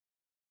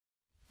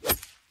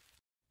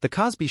The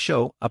Cosby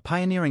Show, a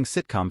pioneering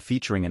sitcom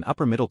featuring an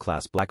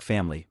upper-middle-class black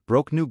family,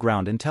 broke new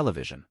ground in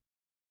television.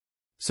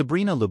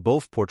 Sabrina Le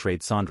Beauf portrayed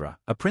Sondra,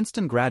 a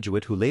Princeton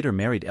graduate who later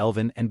married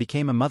Elvin and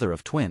became a mother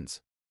of twins.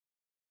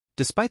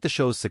 Despite the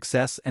show's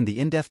success and the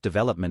in-depth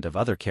development of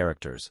other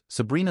characters,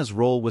 Sabrina's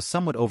role was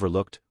somewhat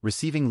overlooked,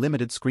 receiving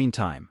limited screen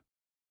time.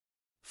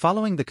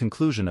 Following the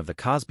conclusion of The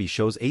Cosby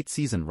Show's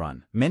 8-season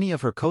run, many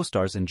of her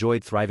co-stars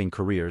enjoyed thriving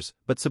careers,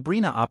 but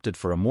Sabrina opted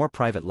for a more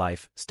private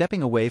life,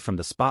 stepping away from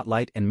the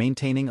spotlight and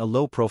maintaining a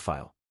low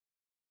profile.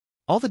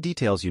 All the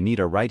details you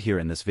need are right here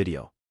in this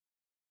video.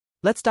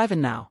 Let's dive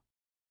in now.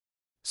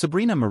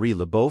 Sabrina Marie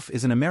Le Beauf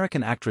is an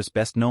American actress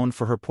best known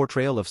for her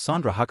portrayal of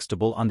Sondra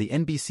Huxtable on the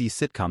NBC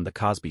sitcom The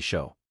Cosby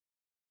Show.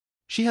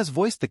 She has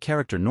voiced the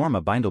character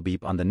Norma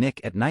Bindlebeep on the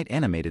Nick at Nite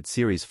animated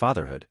series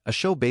Fatherhood, a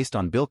show based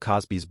on Bill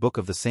Cosby's book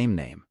of the same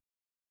name.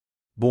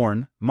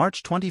 Born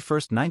March 21,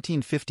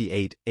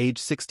 1958, age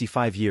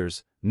 65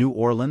 years, New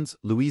Orleans,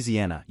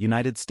 Louisiana,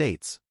 United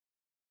States.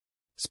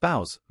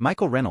 Spouse,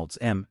 Michael Reynolds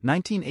M.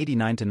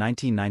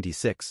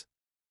 1989–1996.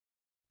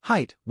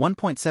 Height,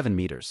 1.7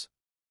 meters.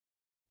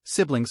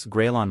 Siblings,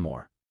 Graylon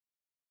Moore.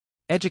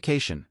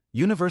 Education,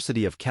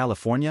 University of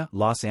California,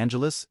 Los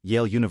Angeles,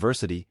 Yale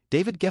University,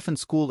 David Geffen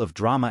School of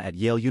Drama at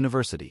Yale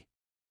University.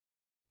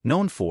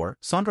 Known for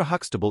Sondra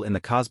Huxtable in The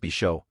Cosby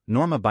Show,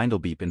 Norma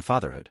Bindlebeep in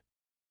Fatherhood.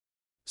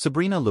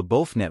 Sabrina Le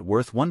Beauf net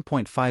worth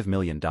 $1.5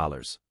 million.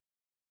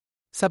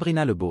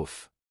 Sabrina Le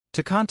Beauf.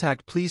 To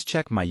contact, please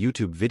check my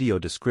YouTube video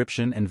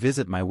description and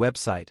visit my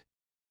website.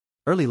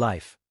 Early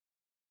life.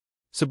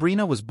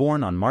 Sabrina was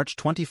born on March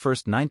 21,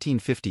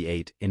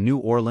 1958, in New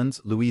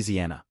Orleans,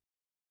 Louisiana.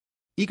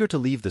 Eager to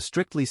leave the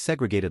strictly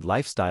segregated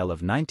lifestyle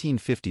of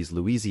 1950s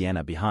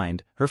Louisiana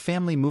behind, her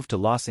family moved to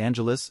Los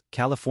Angeles,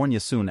 California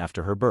soon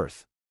after her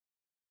birth.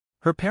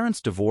 Her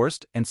parents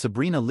divorced, and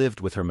Sabrina lived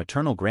with her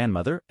maternal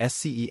grandmother,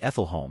 Sce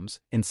Ethel Holmes,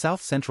 in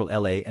south-central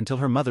LA until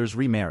her mother's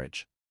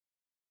remarriage.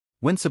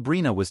 When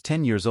Sabrina was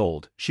 10 years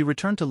old, she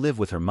returned to live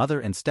with her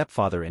mother and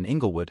stepfather in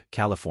Inglewood,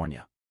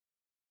 California.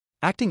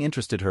 Acting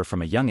interested her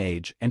from a young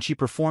age, and she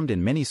performed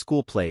in many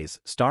school plays,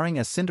 starring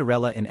as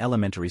Cinderella in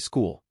elementary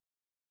school.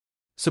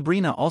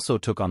 Sabrina also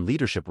took on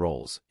leadership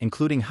roles,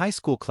 including high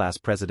school class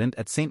president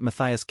at St.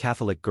 Matthias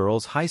Catholic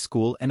Girls High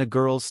School and a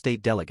girls'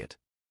 state delegate.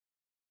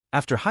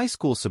 After high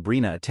school,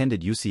 Sabrina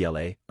attended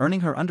UCLA, earning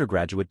her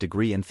undergraduate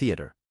degree in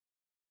theater.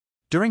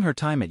 During her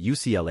time at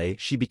UCLA,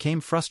 she became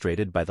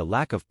frustrated by the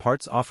lack of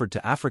parts offered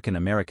to African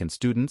American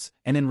students,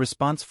 and in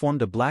response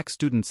formed a Black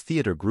Students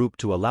Theater group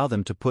to allow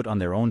them to put on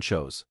their own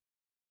shows.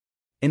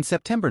 In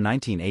September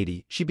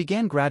 1980, she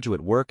began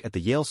graduate work at the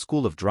Yale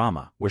School of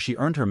Drama, where she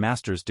earned her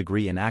master's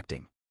degree in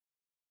acting.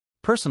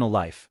 Personal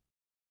life.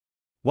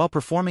 While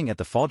performing at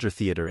the Folger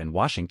Theater in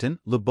Washington,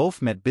 Le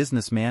Beauf met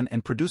businessman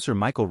and producer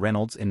Michael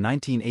Reynolds in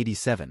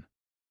 1987.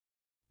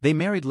 They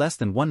married less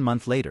than 1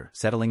 month later,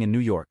 settling in New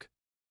York.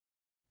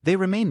 They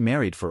remained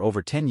married for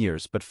over 10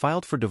 years but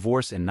filed for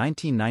divorce in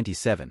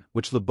 1997,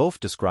 which Le Beauf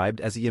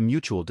described as a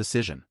mutual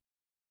decision.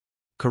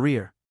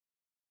 Career.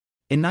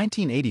 In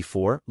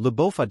 1984, Le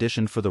Beauf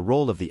auditioned for the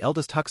role of the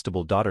eldest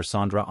Huxtable daughter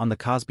Sondra on The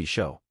Cosby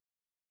Show.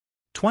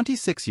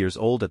 26 years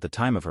old at the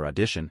time of her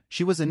audition,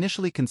 she was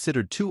initially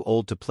considered too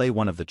old to play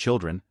one of the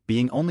children,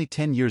 being only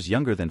 10 years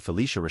younger than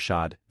Phylicia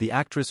Rashad, the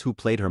actress who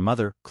played her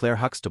mother, Claire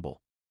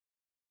Huxtable.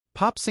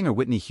 Pop singer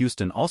Whitney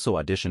Houston also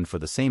auditioned for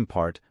the same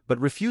part,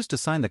 but refused to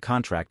sign the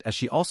contract as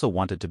she also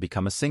wanted to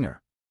become a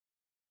singer.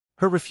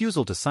 Her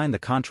refusal to sign the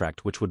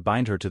contract which would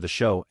bind her to the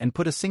show and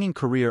put a singing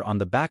career on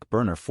the back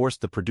burner forced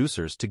the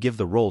producers to give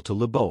the role to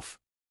Le Beauf.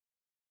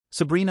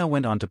 Sabrina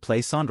went on to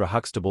play Sondra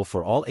Huxtable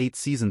for all 8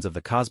 seasons of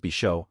The Cosby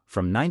Show,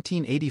 from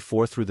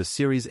 1984 through the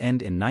series'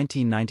 end in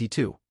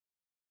 1992.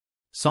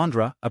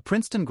 Sondra, a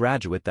Princeton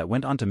graduate that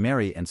went on to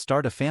marry and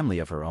start a family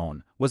of her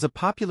own, was a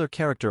popular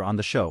character on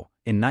the show.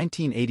 In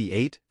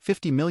 1988,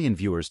 50 million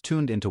viewers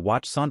tuned in to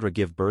watch Sondra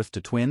give birth to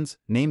twins,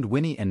 named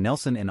Winnie and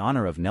Nelson in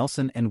honor of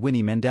Nelson and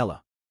Winnie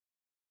Mandela.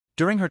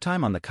 During her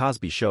time on The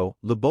Cosby Show,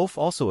 Le Beauf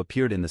also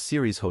appeared in the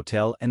series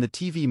Hotel and the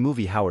TV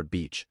movie Howard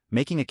Beach,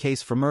 making a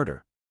case for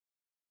murder.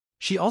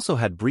 She also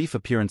had brief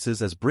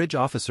appearances as Bridge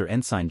Officer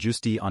Ensign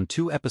Justi on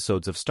 2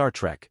 episodes of Star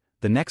Trek,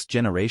 The Next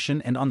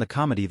Generation, and on the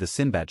comedy The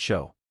Sinbad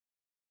Show.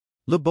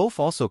 Le Beauf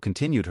also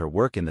continued her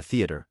work in the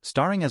theater,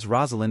 starring as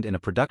Rosalind in a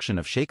production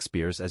of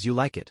Shakespeare's As You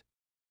Like It.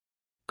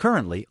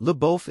 Currently, Le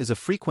Beauf is a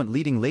frequent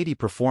leading lady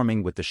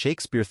performing with the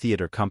Shakespeare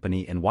Theater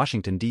Company in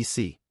Washington,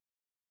 D.C.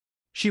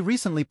 She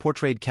recently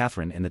portrayed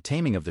Catherine in The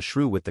Taming of the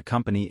Shrew with the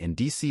company in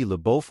D.C. Le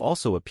Beauf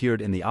also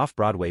appeared in the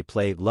off-Broadway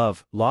play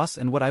Love, Loss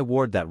and What I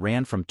Wore that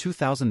ran from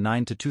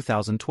 2009 to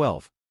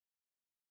 2012.